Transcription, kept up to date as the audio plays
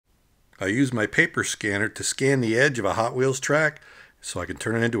I use my paper scanner to scan the edge of a Hot Wheels track so I can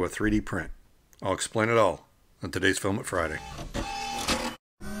turn it into a 3D print. I'll explain it all on today's Filament Friday.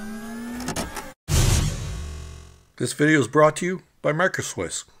 This video is brought to you by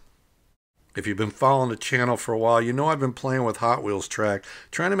Swiss. If you've been following the channel for a while, you know I've been playing with Hot Wheels track,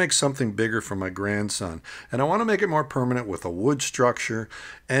 trying to make something bigger for my grandson. And I want to make it more permanent with a wood structure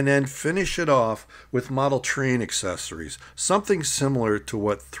and then finish it off with model train accessories, something similar to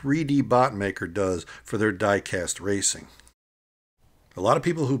what 3D Bot Maker does for their die-cast racing. A lot of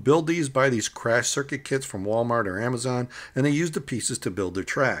people who build these buy these crash circuit kits from Walmart or Amazon, and they use the pieces to build their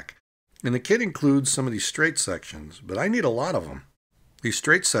track. And the kit includes some of these straight sections, but I need a lot of them. These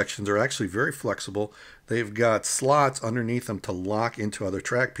straight sections are actually very flexible. They've got slots underneath them to lock into other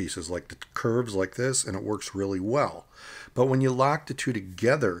track pieces, like the curves like this, and it works really well. But when you lock the two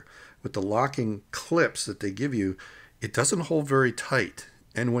together with the locking clips that they give you, it doesn't hold very tight.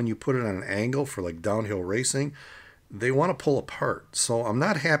 And when you put it on an angle for like downhill racing, they want to pull apart. So I'm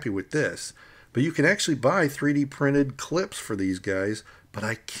not happy with this. But you can actually buy 3D printed clips for these guys, but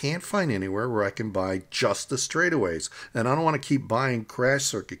I can't find anywhere where I can buy just the straightaways. And I don't want to keep buying crash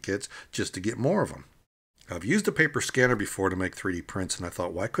circuit kits just to get more of them. I've used a paper scanner before to make 3D prints, and I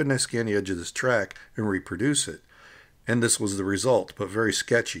thought, why couldn't I scan the edge of this track and reproduce it? And this was the result, but very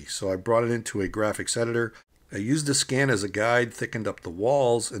sketchy. So I brought it into a graphics editor. I used the scan as a guide, thickened up the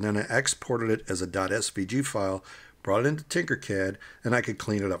walls, and then I exported it as a .svg file, brought it into Tinkercad, and I could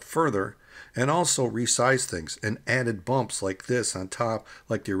clean it up further, and also resize things and added bumps like this on top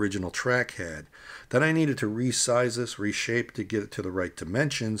like the original track had. Then I needed to resize this, reshape to get it to the right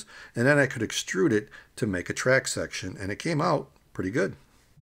dimensions, and then I could extrude it to make a track section, and it came out pretty good.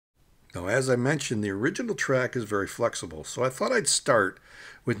 Now, as I mentioned, the original track is very flexible, so I thought I'd start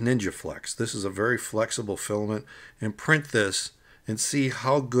with Ninjaflex. This is a very flexible filament, and print this and see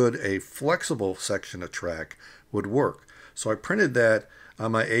how good a flexible section of track would work. So I printed that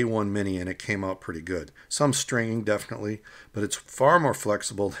on my A1 Mini, and it came out pretty good. Some stringing, definitely, but it's far more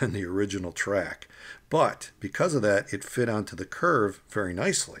flexible than the original track. But because of that, it fit onto the curve very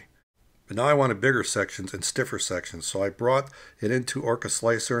nicely. But now I wanted bigger sections and stiffer sections, so I brought it into Orca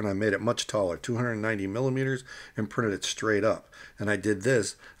Slicer and I made it much taller, 290 millimeters, and printed it straight up. And I did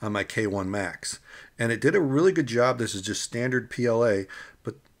this on my K1 Max. And it did a really good job. This is just standard PLA,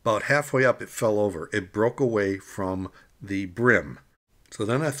 but about halfway up it fell over. It broke away from the brim. So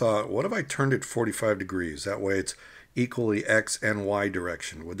then I thought, what if I turned it 45 degrees? That way it's equally X and Y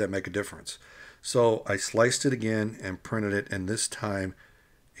direction. Would that make a difference? So I sliced it again and printed it, and this time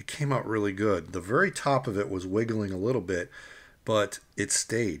it came out really good. The very top of it was wiggling a little bit, but it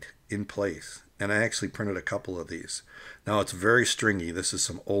stayed in place. And I actually printed a couple of these. Now it's very stringy. This is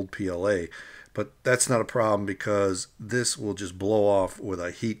some old PLA, but that's not a problem because this will just blow off with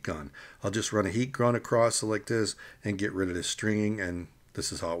a heat gun. I'll just run a heat gun across it like this and get rid of the stringing, and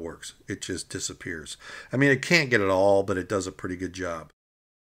this is how it works. It just disappears. I mean, it can't get it all, but it does a pretty good job.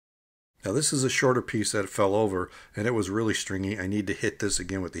 Now this is a shorter piece that fell over, and it was really stringy. I need to hit this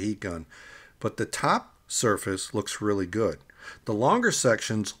again with the heat gun. But the top surface looks really good. The longer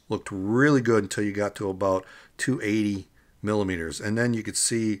sections looked really good until you got to about 280 millimeters, and then you could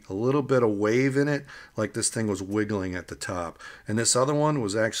see a little bit of wave in it, like this thing was wiggling at the top. And this other one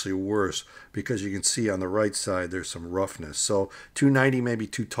was actually worse because you can see on the right side there's some roughness. So 290 may be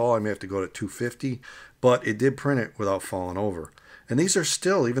too tall. I may have to go to 250, but it did print it without falling over. And these are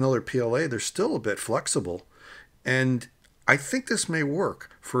still, even though they're PLA, they're still a bit flexible, and I think this may work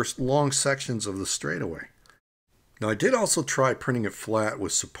for long sections of the straightaway. Now I did also try printing it flat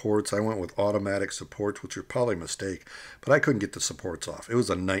with supports. I went with automatic supports, which are probably a mistake, but I couldn't get the supports off. It was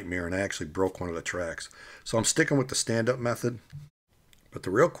a nightmare, and I actually broke one of the tracks. So I'm sticking with the stand-up method. But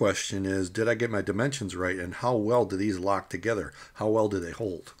the real question is, did I get my dimensions right, and how well do these lock together? How well do they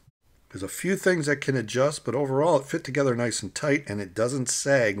hold? There's a few things I can adjust, but overall it fit together nice and tight, and it doesn't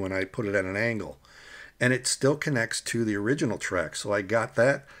sag when I put it at an angle. And it still connects to the original track, so I got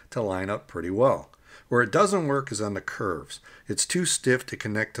that to line up pretty well. Where it doesn't work is on the curves. It's too stiff to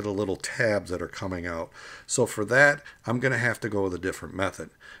connect to the little tabs that are coming out. So for that, I'm going to have to go with a different method.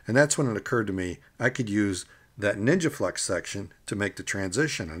 And that's when it occurred to me I could use that Ninjaflex section to make the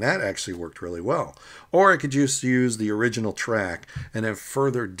transition, and that actually worked really well. Or I could just use the original track, and then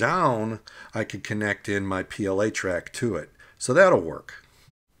further down I could connect in my PLA track to it. So that'll work.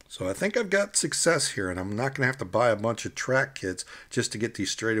 So I think I've got success here, and I'm not going to have to buy a bunch of track kits just to get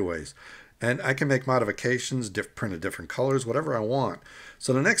these straightaways. And I can make modifications, print of different colors, whatever I want.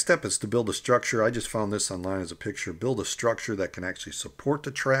 So the next step is to build a structure. I just found this online as a picture. Build a structure that can actually support the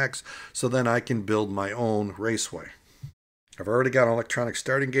tracks, so then I can build my own raceway. I've already got an electronic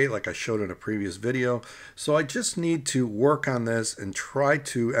starting gate like I showed in a previous video, so I just need to work on this and try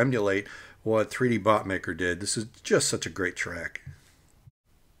to emulate what 3D Bot Maker did. This is just such a great track.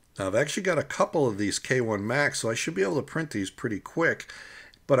 Now I've actually got a couple of these K1 Max, so I should be able to print these pretty quick,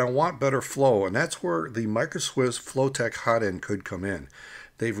 but I want better flow, and that's where the Microswiss Flowtech hot end could come in.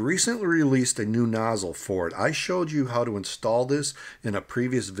 They've recently released a new nozzle for it. I showed you how to install this in a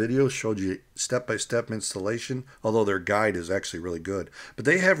previous video, showed you step-by-step installation, although their guide is actually really good. But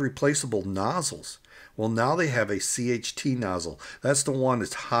they have replaceable nozzles. Well, now they have a CHT nozzle. That's the one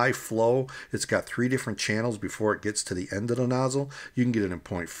that's high flow. It's got 3 different channels before it gets to the end of the nozzle. You can get it in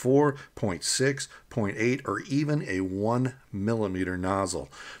 0.4, 0.6, 0.8, or even a 1 millimeter nozzle.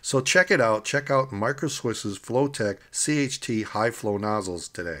 So check it out. Check out Microswiss's Flowtech CHT high flow nozzles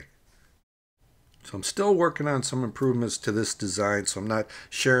today. So I'm still working on some improvements to this design, so I'm not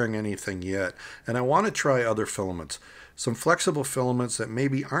sharing anything yet. And I want to try other filaments. Some flexible filaments that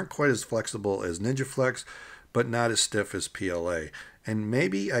maybe aren't quite as flexible as Ninjaflex, but not as stiff as PLA. And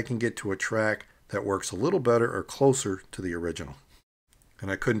maybe I can get to a track that works a little better or closer to the original.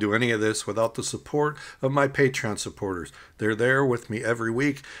 And I couldn't do any of this without the support of my Patreon supporters. They're there with me every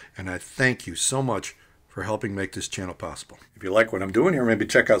week, and I thank you so much for helping make this channel possible. If you like what I'm doing here, maybe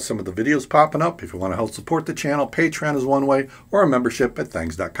check out some of the videos popping up. If you want to help support the channel, Patreon is one way, or a membership at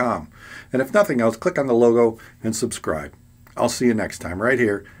thangs.com. And if nothing else, click on the logo and subscribe. I'll see you next time right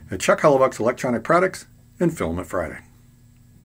here at Chuck Hellebuck's Electronic Products and Filament Friday.